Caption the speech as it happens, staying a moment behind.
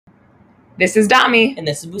This is Dami. And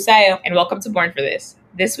this is Busayo. And welcome to Born for This.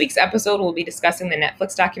 This week's episode will be discussing the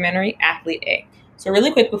Netflix documentary, Athelte. So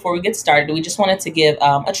really quick before we get started, we just wanted to give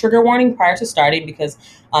a trigger warning prior to starting because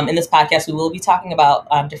in this podcast we will be talking about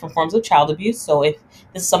different forms of child abuse. So if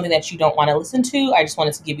this is something that you don't want to listen to, I just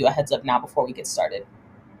wanted to give you a heads up now before we get started.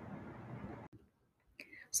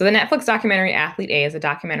 So the Netflix documentary Athelte is a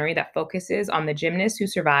documentary that focuses on the gymnast who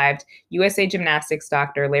survived USA Gymnastics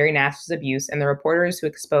doctor Larry Nassar's abuse and the reporters who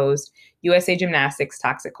exposed USA Gymnastics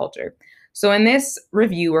toxic culture. So in this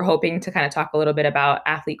review, we're hoping to kind of talk a little bit about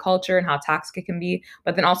athlete culture and how toxic it can be,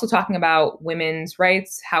 but then also talking about women's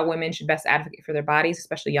rights, how women should best advocate for their bodies,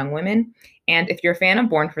 especially young women. And if you're a fan of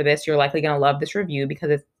Born for This, you're likely going to love this review because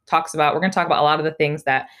we're going to talk about a lot of the things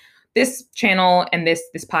that this channel and this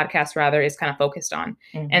podcast rather is kind of focused on.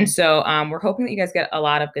 Mm-hmm. And so we're hoping that you guys get a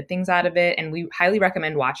lot of good things out of it. And we highly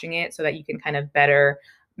recommend watching it so that you can kind of better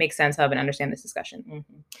make sense of and understand this discussion.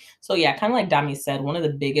 Mm-hmm. So yeah, kind of like Dami said, one of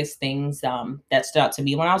the biggest things that stood out to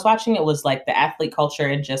me when I was watching it was like the athlete culture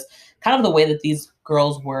and just kind of the way that these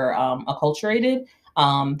girls were acculturated,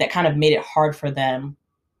 that kind of made it hard for them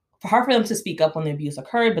to speak up when the abuse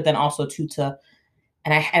occurred, but then also to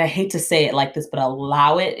and I hate to say it like this, but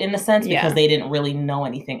allow it in a sense because they didn't really know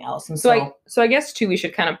anything else. And so I guess too, we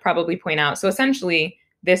should kind of probably point out. So essentially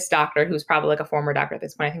this doctor, who's probably like a former doctor at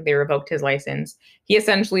this point, I think they revoked his license. He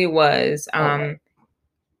essentially was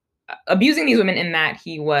abusing these women in that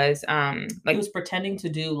he was he was pretending to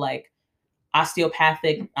do like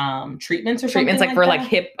osteopathic treatments like for like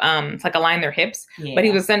hip to like align their hips, but he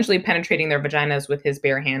was essentially penetrating their vaginas with his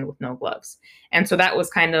bare hand with no gloves. And so that was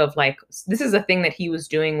kind of like, this is a thing that he was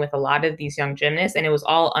doing with a lot of these young gymnasts, and it was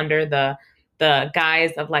all under the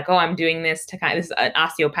guise of like, oh, I'm doing this to this is an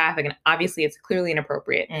osteopathic, and obviously it's clearly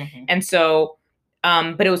inappropriate. Mm-hmm. And so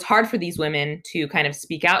but it was hard for these women to kind of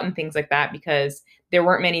speak out and things like that because there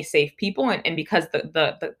weren't many safe people, and because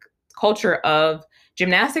the culture of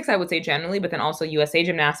gymnastics, I would say generally, but then also USA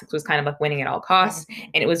Gymnastics was kind of like winning at all costs. Mm-hmm.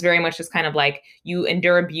 And it was very much just kind of like you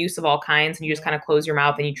endure abuse of all kinds and you just kind of close your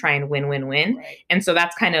mouth and you try and win. Right. And so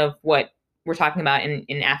that's kind of what we're talking about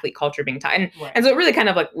in athlete culture being taught. And so it really kind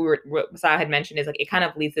of like what Sarah had mentioned is like, it kind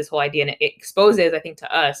of leads this whole idea and it exposes, I think,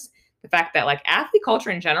 to us, the fact that like athlete culture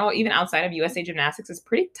in general, even outside of USA Gymnastics, is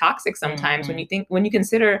pretty toxic sometimes. Mm-hmm. when you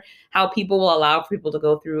consider how people will allow people to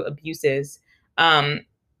go through abuses,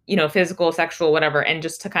 physical, sexual, whatever, and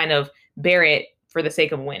just to kind of bear it for the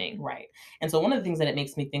sake of winning. Right. And so one of the things that it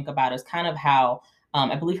makes me think about is kind of how,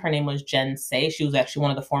 I believe her name was Jen Say. She was actually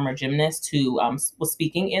one of the former gymnasts who was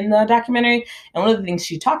speaking in the documentary. And one of the things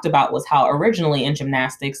she talked about was how originally in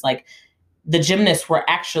gymnastics, like the gymnasts were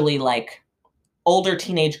actually like older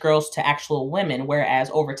teenage girls to actual women, whereas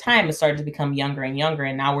over time it started to become younger and younger.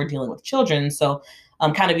 And now we're dealing with children. So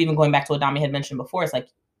kind of even going back to what Dami had mentioned before, it's like,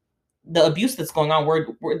 the abuse that's going on,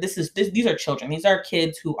 these are children. These are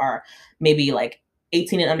kids who are maybe like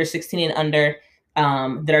 18 and under, 16 and under,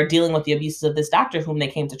 that are dealing with the abuses of this doctor whom they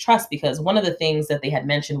came to trust. Because one of the things that they had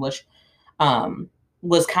mentioned, which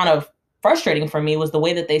was kind of frustrating for me, was the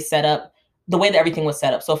way that the way that everything was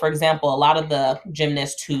set up. So for example, a lot of the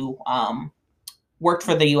gymnasts who worked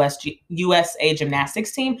for the USA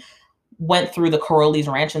Gymnastics team went through the Caroli's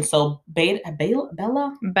ranch. And so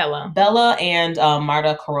Bella and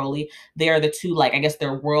Marta Caroli, they are the two, like, I guess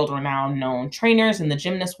they're world-renowned known trainers in the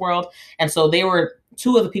gymnast world. And so they were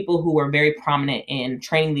two of the people who were very prominent in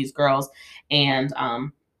training these girls. And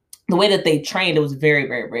the way that they trained, it was very,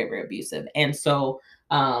 very, very, very abusive. And so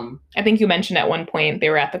I think you mentioned at one point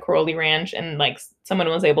they were at the Caroli ranch and like someone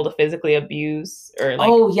was able to physically abuse or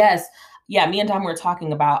like... Oh, yes. Yeah, me and Tom were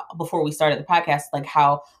talking about before we started the podcast, like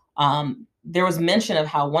how there was mention of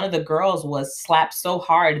how one of the girls was slapped so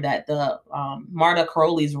hard that the Marta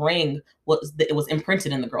Caroli's ring was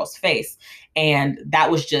imprinted in the girl's face, and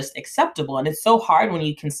that was just acceptable. And it's so hard when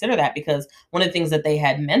you consider that, because one of the things that they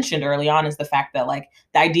had mentioned early on is the fact that like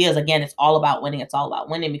the idea is, again, it's all about winning. It's all about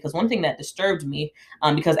winning. Because one thing that disturbed me,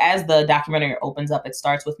 because as the documentary opens up, it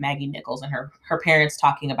starts with Maggie Nichols and her parents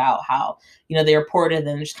talking about how they reported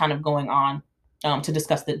and just kind of going on to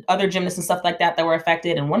discuss the other gymnasts and stuff like that were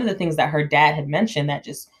affected. And one of the things that her dad had mentioned that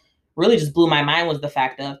just really just blew my mind was the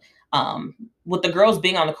fact of with the girls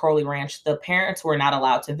being on the Caroli Ranch, the parents were not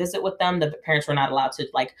allowed to visit with them. The parents were not allowed to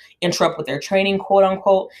like interrupt with their training, quote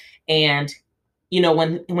unquote. And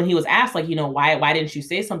when he was asked like, why didn't you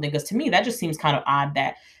say something? Because to me, that just seems kind of odd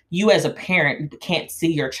that you as a parent can't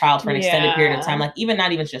see your child for an extended period of time, like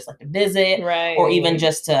not even just like to visit, right, or even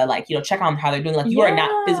just to like, check on how they're doing. Like you are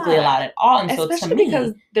not physically allowed at all. And especially so to me,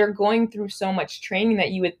 because they're going through so much training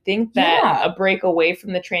that you would think that a break away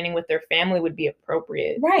from the training with their family would be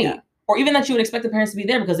appropriate. Right. Yeah. or even that you would expect the parents to be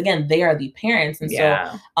there, because again, they are the parents. And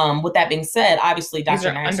so with that being said, obviously Dr. These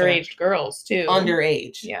are Nasser, underage girls too.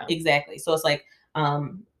 Underage. Yeah. Exactly. So it's like,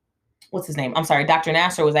 what's his name? I'm sorry, Dr.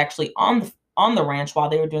 Nasser was actually on the ranch while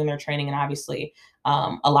they were doing their training, and obviously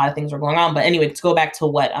a lot of things were going on. But anyway, to go back to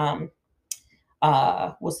what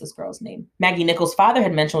what's this girl's name? Maggie Nichols' father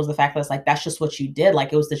had mentioned, was the fact that it's like, that's just what you did.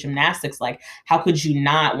 Like, it was the gymnastics. Like, how could you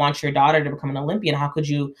not want your daughter to become an Olympian? How could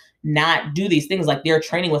you not do these things? Like, they're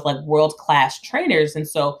training with like world-class trainers. And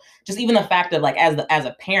so just even the fact that like, as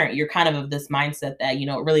a parent, you're kind of this mindset that, you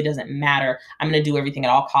know, it really doesn't matter. I'm going to do everything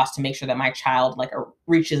at all costs to make sure that my child like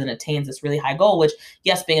reaches and attains this really high goal, which,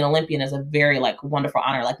 yes, being an Olympian is a very like wonderful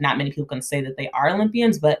honor. Like, not many people can say that they are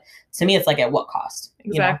Olympians, but to me, it's like, at what cost?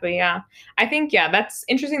 Exactly. You know? Yeah. I think, that's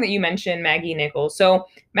interesting that you mentioned Maggie Nichols. So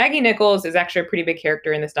Maggie Nichols is actually a pretty big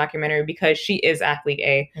character in this documentary because she is athlete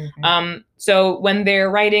A. Mm-hmm. So when they're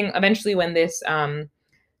writing, eventually when this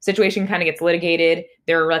situation kind of gets litigated,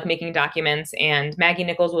 they're like making documents, and Maggie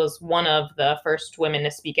Nichols was one of the first women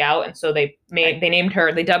to speak out. And so they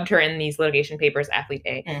dubbed her in these litigation papers athlete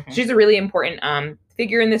A. Mm-hmm. She's a really important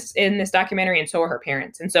figure in this documentary, and so are her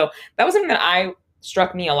parents. And so that was something that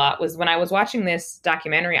struck me a lot, was when I was watching this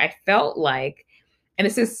documentary, I felt like, and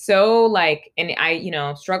this is so like, and I, you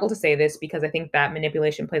know, struggle to say this because I think that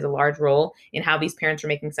manipulation plays a large role in how these parents are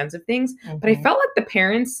making sense of things. Mm-hmm. But I felt like the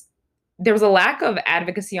parents, there was a lack of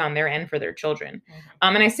advocacy on their end for their children.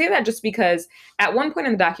 Mm-hmm. And I say that just because at one point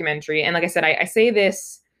in the documentary, and like I said, I say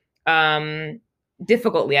this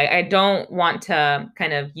difficultly. I don't want to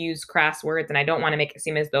kind of use crass words, and I don't want to make it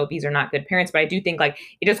seem as though these are not good parents, but I do think like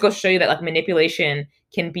it just goes to show you that like manipulation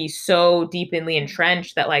can be so deeply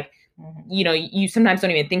entrenched that like, you know, you sometimes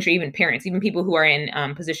don't even think you're even parents, even people who are in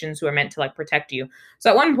positions who are meant to like protect you.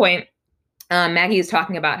 So at one point, Maggie is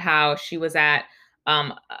talking about how she was at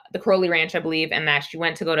the Crowley Ranch, I believe, and that she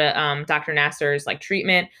went to go to Dr. Nasser's like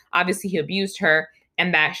treatment. Obviously, he abused her.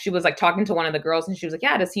 And that she was like talking to one of the girls, and she was like,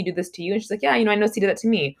 yeah, does he do this to you? And she's like, yeah, you know, I noticed he did that to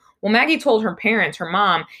me. Well, Maggie told her parents, her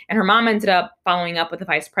mom, and her mom ended up following up with the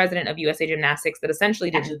vice president of USA Gymnastics that essentially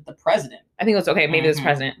did the president. I think it was okay. Maybe it was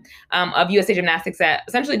president of USA Gymnastics that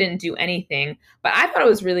essentially didn't do anything. But I thought it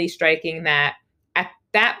was really striking that at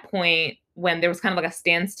that point, when there was kind of like a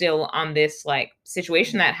standstill on this like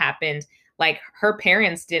situation that happened, like her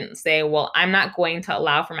parents didn't say, well, I'm not going to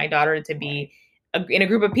allow for my daughter to be in a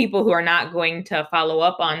group of people who are not going to follow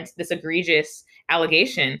up on this egregious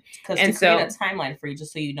allegation. Because to create a timeline for you,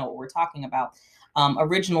 just so you know what we're talking about,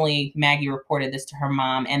 originally Maggie reported this to her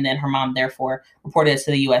mom, and then her mom therefore reported it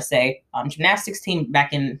to the USA Gymnastics team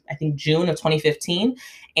back in, I think, June of 2015.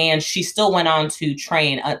 And she still went on to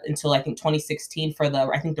train until I think 2016 for the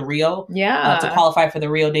Rio, to qualify for the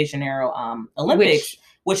Rio de Janeiro Olympics.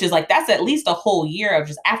 Which is like, that's at least a whole year of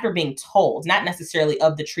just after being told, not necessarily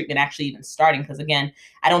of the treatment actually even starting. Because again,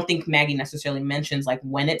 I don't think Maggie necessarily mentions like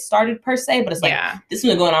when it started per se, but it's like, this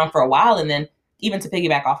has been going on for a while. And then even to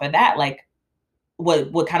piggyback off of that, like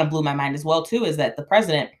what kind of blew my mind as well too, is that the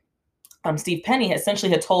president, Steve Penny,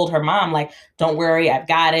 essentially had told her mom, like, don't worry, I've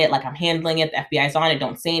got it. Like, I'm handling it. The FBI's on it.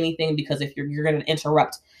 Don't say anything, because if you're going to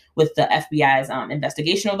interrupt with the FBI's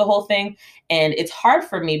investigation of the whole thing. And it's hard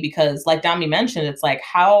for me because, like Dami mentioned, it's like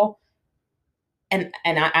how, and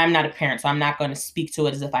I'm not a parent, so I'm not going to speak to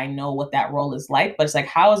it as if I know what that role is like, but it's like,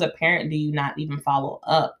 how as a parent do you not even follow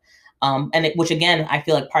up? Which again, I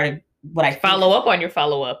feel like part of what I follow up on your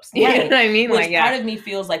follow-ups. You know what I mean? Which like, part of me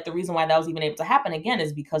feels like the reason why that was even able to happen again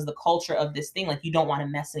is because the culture of this thing, like, you don't want to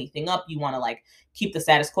mess anything up. You want to like keep the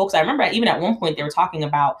status quo. Because I remember even at one point they were talking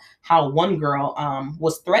about how one girl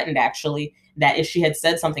was threatened actually, that if she had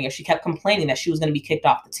said something, if she kept complaining, that she was going to be kicked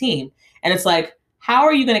off the team. And it's like, how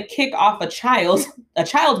are you going to kick off a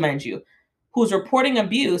child, mind you, who's reporting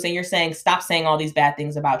abuse, and you're saying, stop saying all these bad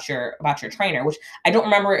things about your trainer, which I don't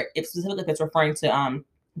remember if specifically if it's referring to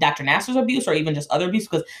Dr. Nasser's abuse or even just other abuse,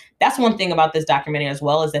 because that's one thing about this documentary as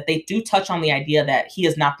well, is that they do touch on the idea that he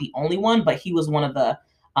is not the only one, but he was one of the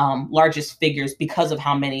largest figures because of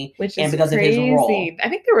how many, and because crazy. Of his role. I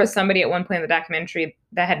think there was somebody at one point in the documentary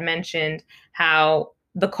that had mentioned how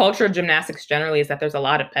the culture of gymnastics generally is that there's a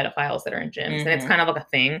lot of pedophiles that are in gyms. Mm-hmm. And it's kind of like a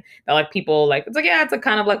thing that like people like, it's like, yeah, it's like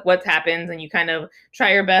kind of like what happens, and you kind of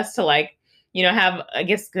try your best to like, you know, have, I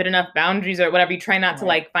guess, good enough boundaries or whatever. You try not to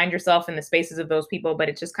like find yourself in the spaces of those people, but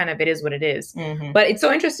it's just kind of, it is what it is. Mm-hmm. But it's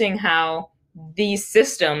so interesting how these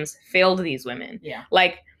systems failed these women. Yeah.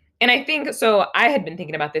 Like, and I think, so I had been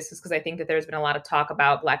thinking about this because I think that there's been a lot of talk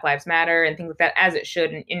about Black Lives Matter and things like that, as it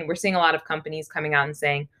should. And we're seeing a lot of companies coming out and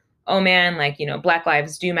saying, oh man, like, you know, Black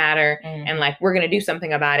lives do matter, and like, we're going to do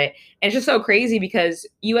something about it. And it's just so crazy because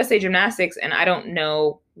USA Gymnastics, and I don't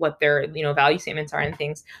know what their, you know, value statements are and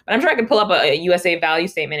things, but I'm sure I could pull up a USA value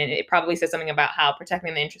statement, and it probably says something about how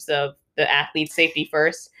protecting the interests of the athlete's safety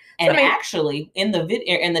first. And actually, in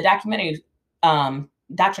the documentary,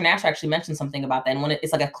 Dr. Nasser actually mentioned something about that. And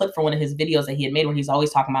it's like a clip from one of his videos that he had made where he's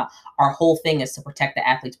always talking about our whole thing is to protect the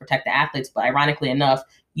athletes. But ironically enough,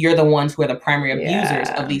 you're the ones who are the primary abusers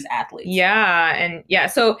of these athletes. Yeah. And yeah,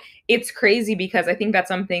 so it's crazy because I think that's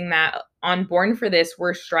something that on Born for This,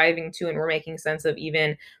 we're striving to, and we're making sense of,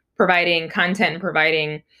 even providing content and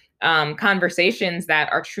providing conversations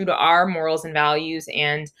that are true to our morals and values,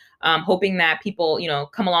 and hoping that people, you know,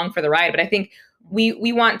 come along for the ride. But I think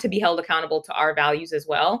we want to be held accountable to our values as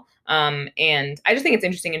well. And I just think it's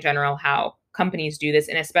interesting in general how companies do this,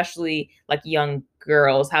 and especially like young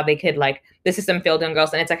girls, how they could, like, the system failed young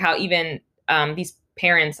girls. And it's like how even these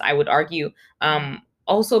parents, I would argue,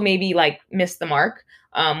 also maybe like missed the mark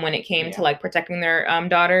when it came to like protecting their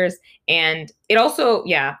daughters. And it also,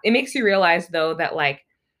 it makes you realize though that like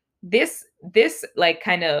this like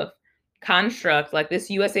kind of construct, like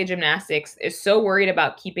this USA Gymnastics, is so worried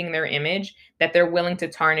about keeping their image that they're willing to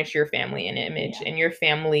tarnish your family and image and your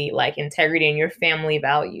family like integrity and your family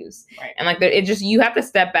values. Right. And like it just, you have to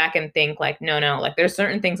step back and think like, no, like there's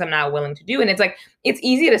certain things I'm not willing to do. And it's like, it's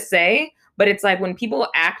easy to say, but it's like when people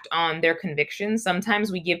act on their convictions,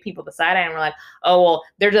 sometimes we give people the side eye and we're like, oh, well,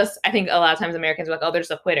 they're just, I think a lot of times Americans are like, oh, they're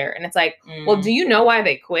just a quitter. And it's like, well, do you know why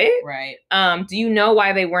they quit? Right. Do you know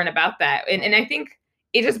why they weren't about that? And I think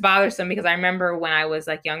it just bothers them because I remember when I was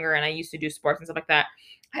like younger and I used to do sports and stuff like that.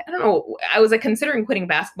 I don't know. I was like considering quitting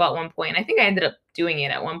basketball at one point. And I think I ended up doing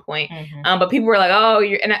it at one point. But people were like, "Oh,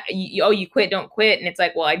 you quit, don't quit." And it's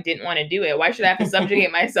like, well, I didn't want to do it. Why should I have to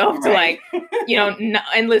subjugate myself to like, you know,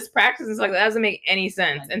 endless practice and stuff like that? That doesn't make any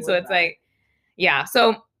sense. And so it's like, yeah.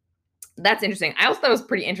 So that's interesting. I also thought it was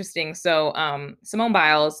pretty interesting. So Simone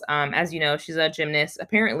Biles, as you know, she's a gymnast.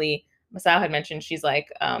 Apparently, Masao had mentioned she's like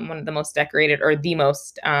one of the most decorated, or the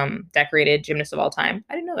most decorated gymnast of all time.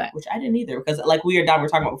 I didn't know that. Which I didn't either, because like we were talking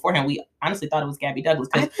about beforehand, we honestly thought it was Gabby Douglas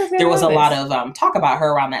because there was a lot of talk about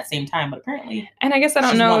her around that same time, but apparently. And I guess I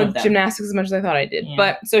don't know gymnastics as much as I thought I did. Yeah.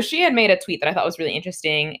 But so she had made a tweet that I thought was really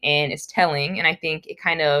interesting and is telling, and I think it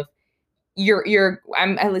kind of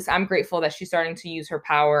I'm grateful that she's starting to use her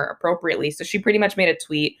power appropriately. So she pretty much made a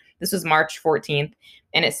tweet. This was March 14th.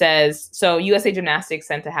 And it says, so USA Gymnastics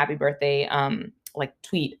sent a happy birthday like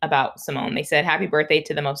tweet about Simone. They said, "Happy birthday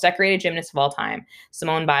to the most decorated gymnast of all time,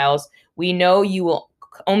 Simone Biles. We know you will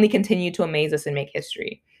only continue to amaze us and make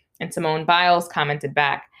history." And Simone Biles commented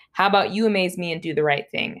back, "How about you amaze me and do the right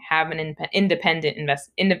thing? Have an independent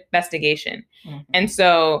investigation." And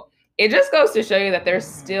so it just goes to show you that there's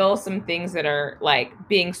still some things that are like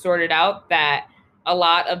being sorted out that a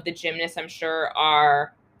lot of the gymnasts, I'm sure,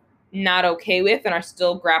 are not okay with and are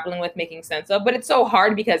still grappling with making sense of. But it's so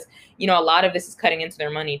hard because, you know, a lot of this is cutting into their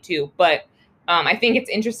money too. But I think it's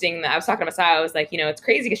interesting that I was talking to Masai. I was like, you know, it's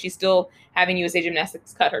crazy because she's still having USA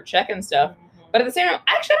Gymnastics cut her check and stuff. But at the same time,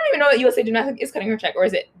 actually, I don't even know that USA Gymnastics is cutting her check, or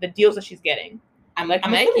is it the deals that she's getting? I'm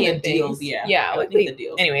Nike and deals, yeah, like the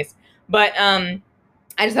deals. Anyways, but I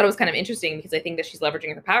just thought it was kind of interesting because I think that she's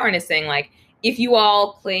leveraging her power and is saying like, if you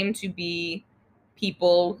all claim to be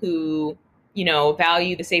people who, you know,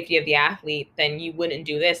 value the safety of the athlete, then you wouldn't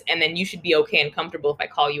do this, and then you should be okay and comfortable if I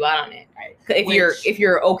call you out on it. Right. If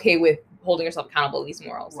you're okay with holding yourself accountable to these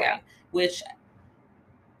morals. Right. Yeah. Which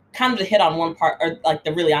kind of to hit on one part, or like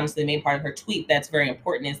the really honestly the main part of her tweet that's very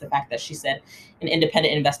important, is the fact that she said an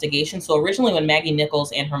independent investigation. So originally when Maggie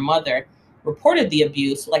Nichols and her mother reported the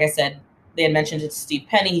abuse, like I said, they had mentioned it to Steve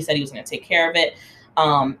Penny. He said he was going to take care of it.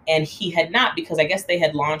 And he had not, because I guess they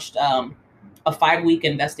had launched a 5-week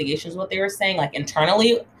investigation is what they were saying, like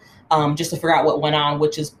internally, just to figure out what went on,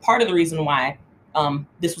 which is part of the reason why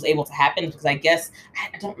this was able to happen. Because I guess,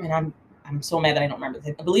 I'm so mad that I don't remember.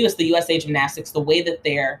 I believe it's the USA Gymnastics, the way that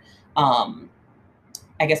their,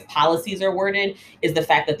 I guess, policies are worded is the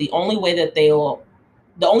fact that the only way that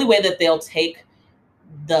they'll take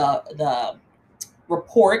the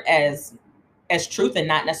report as truth and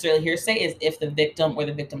not necessarily hearsay is if the victim or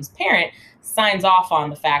the victim's parent signs off on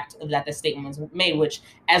the fact that the statement was made, which,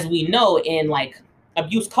 as we know, in like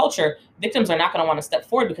abuse culture, victims are not going to want to step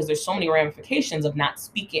forward because there's so many ramifications of not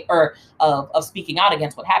speaking, or of speaking out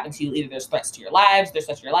against what happened to you. Either there's threats to your lives, there's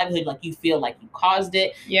threats to your livelihood, like you feel like you caused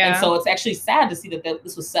it. Yeah. And so it's actually sad to see that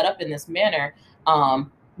this was set up in this manner,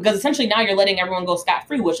 because essentially now you're letting everyone go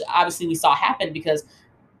scot-free, which obviously we saw happen because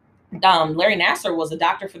Larry Nassar was a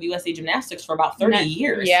doctor for the USA Gymnastics for about 30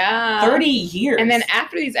 years. Yeah. 30 years. And then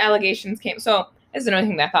after these allegations came, so this is another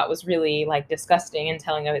thing that I thought was really like disgusting and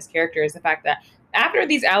telling of his character, is the fact that after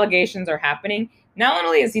these allegations are happening, not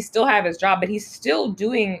only does he still have his job, but he's still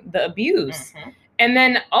doing the abuse. Mm-hmm. And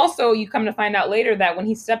then also you come to find out later that when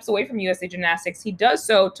he steps away from USA Gymnastics, he does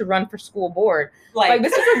so to run for school board. Like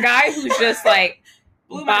this is a guy who's just like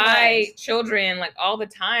by children like all the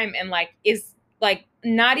time, and like is like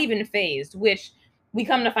not even phased, which we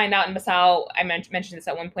come to find out in Basal. I mentioned this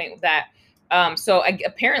at one point that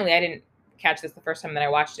apparently I didn't catch this the first time that I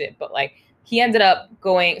watched it, but like they ended up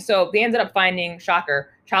finding, shocker,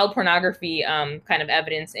 child pornography kind of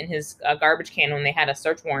evidence in his garbage can when they had a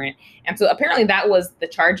search warrant. And so apparently that was the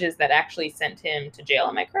charges that actually sent him to jail.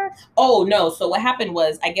 Am I correct? Oh, no. So what happened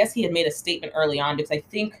was, I guess he had made a statement early on, because I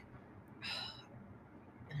think,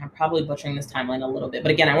 and I'm probably butchering this timeline a little bit,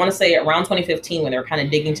 but again, I want to say around 2015 when they were kind of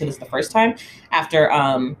digging into this the first time, after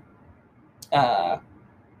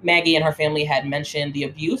Maggie and her family had mentioned the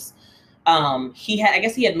abuse, he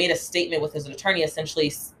had made a statement with his attorney,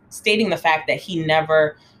 essentially stating the fact that he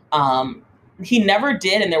never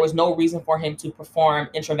did, and there was no reason for him to perform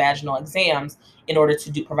intravaginal exams in order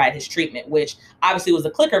to provide his treatment, which obviously was a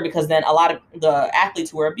clicker, because then a lot of the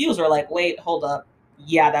athletes who were abused were like, wait, hold up.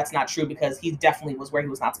 Yeah, that's not true, because he definitely was where he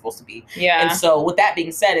was not supposed to be. Yeah. And so with that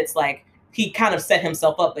being said, it's like he kind of set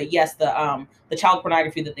himself up. But yes, the child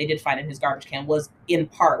pornography that they did find in his garbage can was in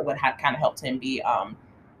part what had kind of helped him be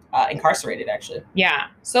incarcerated, actually. Yeah.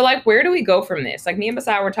 So like, where do we go from this? Like me and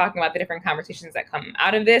Basar were talking about the different conversations that come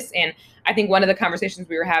out of this. And I think one of the conversations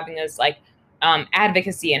we were having is like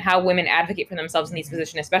advocacy and how women advocate for themselves in these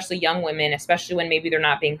positions, especially young women, especially when maybe they're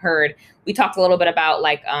not being heard. We talked a little bit about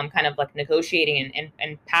like kind of like negotiating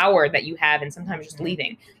and power that you have, and sometimes just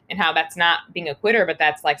leaving, and how that's not being a quitter, but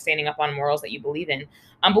that's like standing up on morals that you believe in.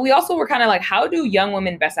 But we also were kind of like, how do young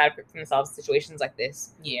women best advocate for themselves in situations like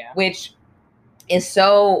this? Yeah. Which is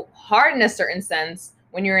so hard in a certain sense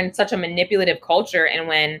when you're in such a manipulative culture, and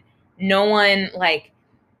when no one like,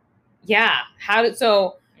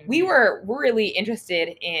 we were really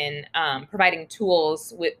interested in providing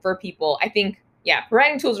tools for people. I think,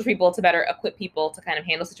 providing tools for people to better equip people to kind of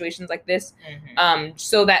handle situations like this,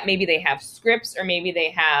 so that maybe they have scripts, or maybe they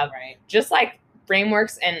have just like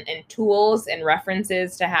frameworks and tools and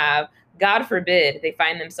references to have, God forbid, they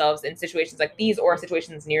find themselves in situations like these, or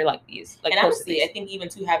situations near like these. Like, and honestly, I think even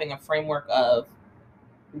too, having a framework of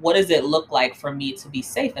what does it look like for me to be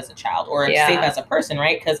safe as a child, or safe as a person,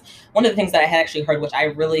 right? Because one of the things that I had actually heard, which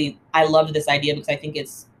I loved this idea, because I think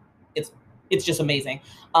it's just amazing.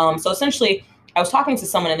 So essentially, I was talking to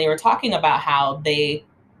someone, and they were talking about how they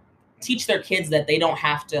teach their kids that they don't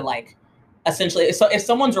have to like, essentially, so if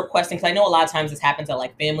someone's requesting, because I know a lot of times this happens at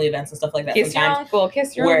like family events and stuff like that. Kiss your uncle,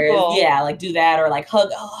 kiss your uncle. Yeah, like do that, or like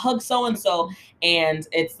hug so-and-so. And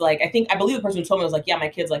it's like, I believe the person who told me was like, yeah, my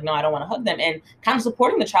kid's like, no, I don't want to hug them. And kind of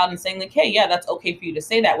supporting the child and saying like, hey, yeah, that's okay for you to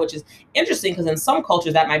say that, which is interesting, because in some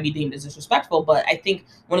cultures that might be deemed as disrespectful. But I think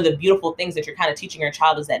one of the beautiful things that you're kind of teaching your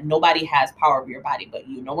child is that nobody has power over your body but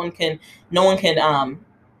you. No one can,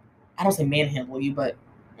 I don't say manhandle you, but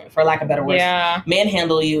for lack of better words,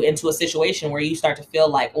 manhandle you into a situation where you start to feel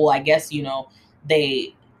like, well, I guess,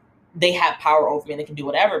 they have power over me and they can do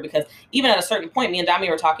whatever. Because even at a certain point, me and Dami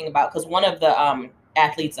were talking about, because one of the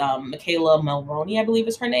athletes, Michaela Melroni, I believe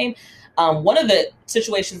is her name, one of the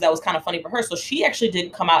situations that was kind of funny for her, so she actually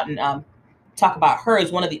didn't come out and talk about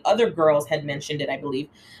hers. One of the other girls had mentioned it, I believe,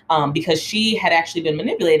 because she had actually been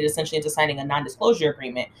manipulated essentially into signing a non-disclosure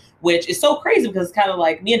agreement, which is so crazy, because it's kind of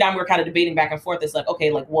like me and Dami were kind of debating back and forth. It's like, okay,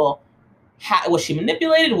 like, well, was she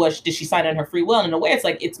manipulated? Did she sign on her free will? And in a way, it's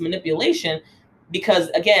like, it's manipulation, because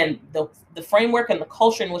again, the framework and the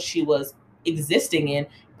culture in which she was existing in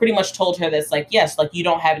pretty much told her that's like, yes, like, you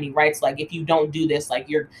don't have any rights. Like, if you don't do this, like,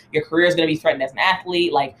 your career is going to be threatened as an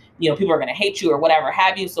athlete. Like, people are going to hate you or whatever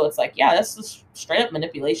have you. So it's like, yeah, that's just straight up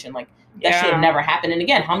manipulation. Like, that should have never happened. And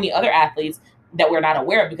again, how many other athletes that we're not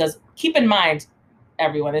aware of? Because keep in mind,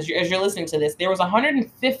 everyone, as you're listening to this, there was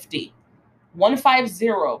 150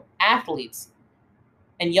 athletes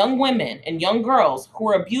and young women and young girls who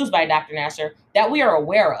were abused by Dr. Nasser that we are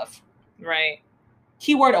aware of. Right.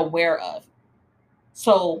 Keyword aware of.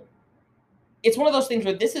 So it's one of those things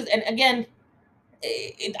where this is, and again,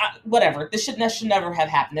 whatever, that should never have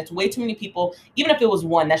happened. That's way too many people. Even if it was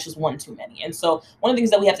one, that's just one too many. And so one of the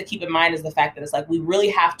things that we have to keep in mind is the fact that it's like, we really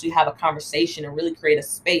have to have a conversation and really create a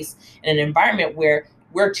space and an environment where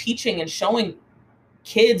we're teaching and showing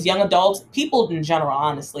kids, young adults, people in general,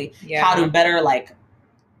 honestly, how to better like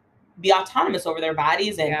be autonomous over their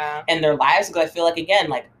bodies and their lives. Because I feel like, again,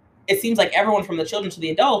 like, it seems like everyone from the children to the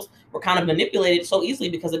adults were kind of manipulated so easily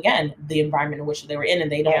because, again, the environment in which they were in,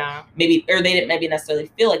 and they don't they didn't maybe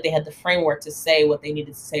necessarily feel like they had the framework to say what they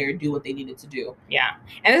needed to say or do what they needed to do. Yeah.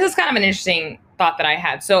 And this is kind of an interesting thought that I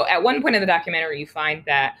had. So at one point in the documentary, you find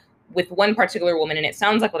that with one particular woman, and it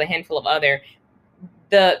sounds like with a handful of other,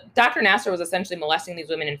 the Dr. Nasser was essentially molesting these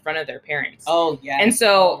women in front of their parents. Oh, yeah. And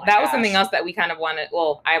so that was something else that we kind of wanted,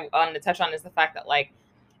 I wanted to touch on, is the fact that, like,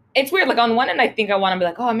 it's weird. Like, on one end, I think I want to be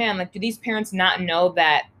like, oh man, like, do these parents not know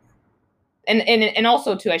that? And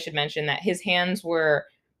also too, I should mention that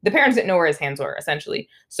the parents didn't know where his hands were, essentially.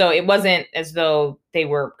 So it wasn't as though they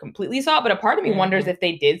were completely saw it, but a part of me wonders if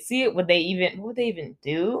they did see it, what would they even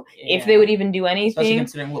do? Yeah. If they would even do anything? Especially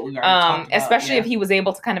considering what we already talked about. Especially if he was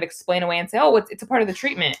able to kind of explain away and say, oh, it's a part of the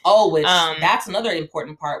treatment. Oh, which that's another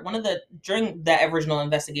important part. During that original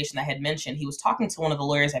investigation I had mentioned, he was talking to one of the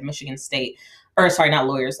lawyers at Michigan State, or sorry, not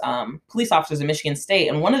lawyers, police officers in Michigan State.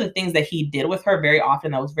 And one of the things that he did with her very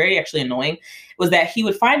often that was very actually annoying was that he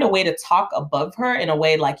would find a way to talk above her in a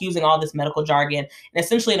way, like using all this medical jargon, and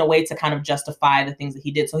essentially in a way to kind of justify the things that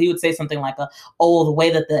he did. So he would say something like, the way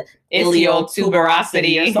that the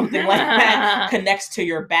iliotuberosity or something like that connects to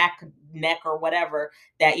your back, neck, or whatever,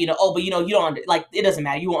 that, you don't, like, it doesn't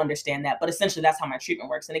matter. You won't understand that. But essentially that's how my treatment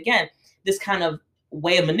works. And again, this kind of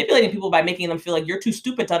way of manipulating people by making them feel like you're too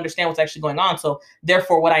stupid to understand what's actually going on. So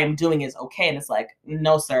therefore what I am doing is okay. And it's like,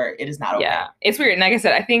 no, sir, it is not okay. Yeah, it's weird. And like I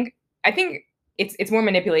said, I think it's more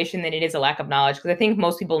manipulation than it is a lack of knowledge. Because I think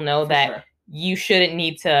most people know that you shouldn't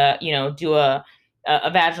need to, do a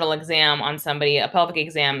vaginal exam on somebody, a pelvic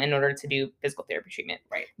exam, in order to do physical therapy treatment.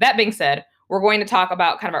 Right. That being said, we're going to talk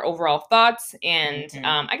about kind of our overall thoughts. And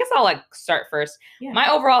I guess I'll start first. Yeah. My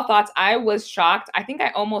overall thoughts, I was shocked. I think I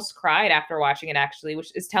almost cried after watching it, actually,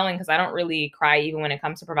 which is telling because I don't really cry even when it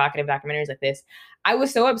comes to provocative documentaries like this. I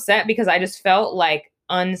was so upset because I just felt like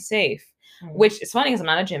unsafe, which is funny because I'm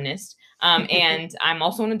not a gymnast. And I'm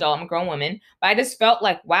also an adult, I'm a grown woman, but I just felt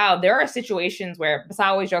like, wow, there are situations where Basai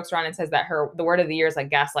always jokes around and says that the word of the year is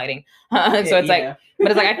like gaslighting. So it's like,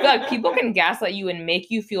 but it's like, I feel like people can gaslight you and make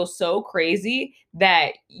you feel so crazy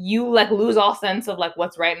that you like lose all sense of like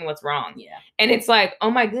what's right and what's wrong. Yeah. And it's like, oh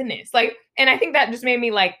my goodness. Like, and I think that just made me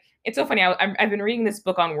like, it's so funny. I've been reading this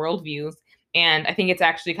book on worldviews, and I think it's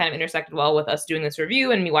actually kind of intersected well with us doing this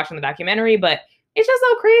review and me watching the documentary, but it's just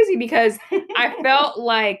so crazy because I felt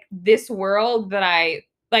like this world that I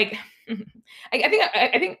like. I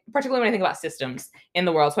think particularly when I think about systems in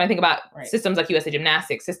the world. So when I think about systems like USA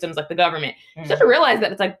Gymnastics, systems like the government, you have to realize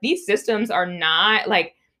that it's like these systems are not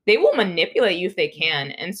like, they will manipulate you if they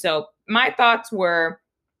can. And so my thoughts were,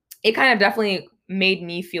 it kind of definitely made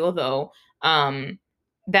me feel though,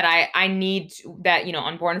 that I need that,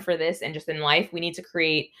 on Born for this and just in life, we need to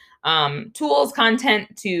create tools,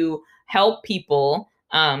 content to help people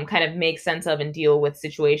kind of make sense of and deal with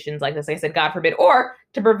situations like this, like I said, God forbid, or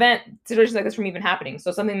to prevent situations like this from even happening.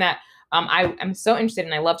 So something that I am so interested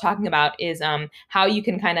in, I love talking about, is how you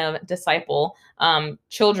can kind of disciple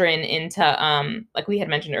children into, like we had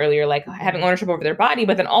mentioned earlier, like having ownership over their body,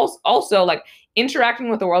 but then also like interacting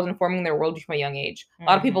with the world and forming their worldview from a young age. A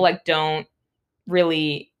lot of people like don't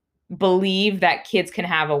really believe that kids can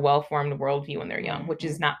have a well-formed worldview when they're young, which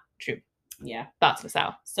is not true. Yeah. Thoughts,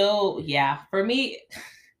 Masao? So yeah, for me,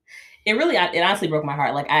 it honestly broke my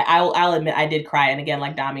heart. Like I'll admit I did cry. And again,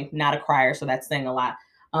 like Dami, not a crier, so that's saying a lot.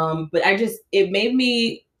 But it made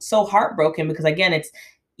me so heartbroken because again, it's,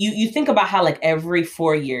 you think about how like every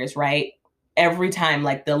 4 years, right? Every time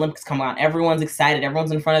like the Olympics come on, everyone's excited.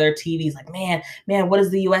 Everyone's in front of their TVs like, man, what is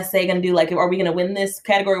the USA going to do? Like, are we going to win this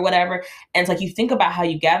category, whatever? And it's like, you think about how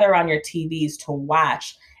you gather on your TVs to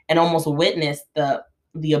watch and almost witness the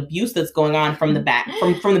abuse that's going on from the back,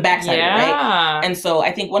 from the backside, right? And so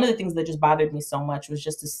I think one of the things that just bothered me so much was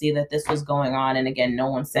just to see that this was going on. And again, no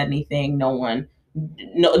one said anything. No one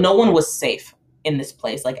was safe in this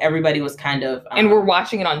place. Like everybody was kind of, and we're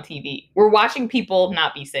watching it on TV. We're watching people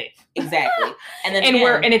not be safe. Exactly. And then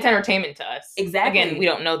and it's entertainment to us. Exactly. Again, we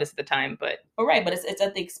don't know this at the time, but right. But it's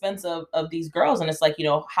at the expense of these girls. And it's like,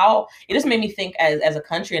 how it just made me think as a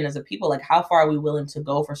country and as a people, like how far are we willing to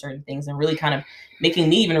go for certain things, and really kind of making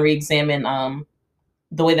me even re-examine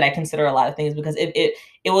the way that I consider a lot of things, because it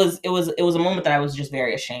was a moment that I was just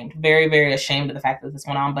very ashamed, very, very ashamed of the fact that this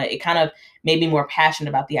went on. But it kind of made me more passionate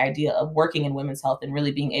about the idea of working in women's health and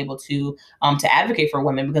really being able to advocate for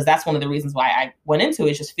women, because that's one of the reasons why I went into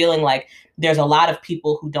it, just feeling like there's a lot of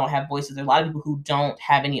people who don't have voices. There's a lot of people who don't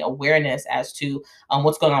have any awareness as to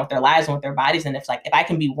what's going on with their lives and with their bodies. And if I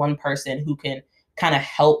can be one person who can kind of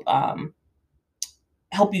help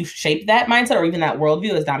help you shape that mindset or even that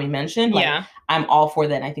worldview, as Dami mentioned. Like, yeah. I'm all for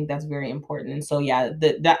that. And I think that's very important. And so, yeah,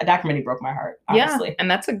 the documentary broke my heart, honestly. Yeah,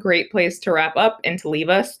 and that's a great place to wrap up and to leave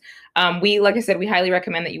us. Like I said, we highly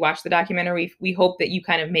recommend that you watch the documentary. We hope that you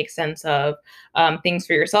kind of make sense of things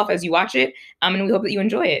for yourself as you watch it, and we hope that you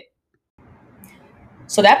enjoy it.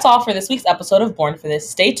 So that's all for this week's episode of Born for This.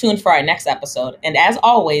 Stay tuned for our next episode. And as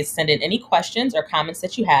always, send in any questions or comments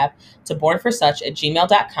that you have to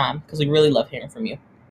bornforsuch@gmail.com because we really love hearing from you.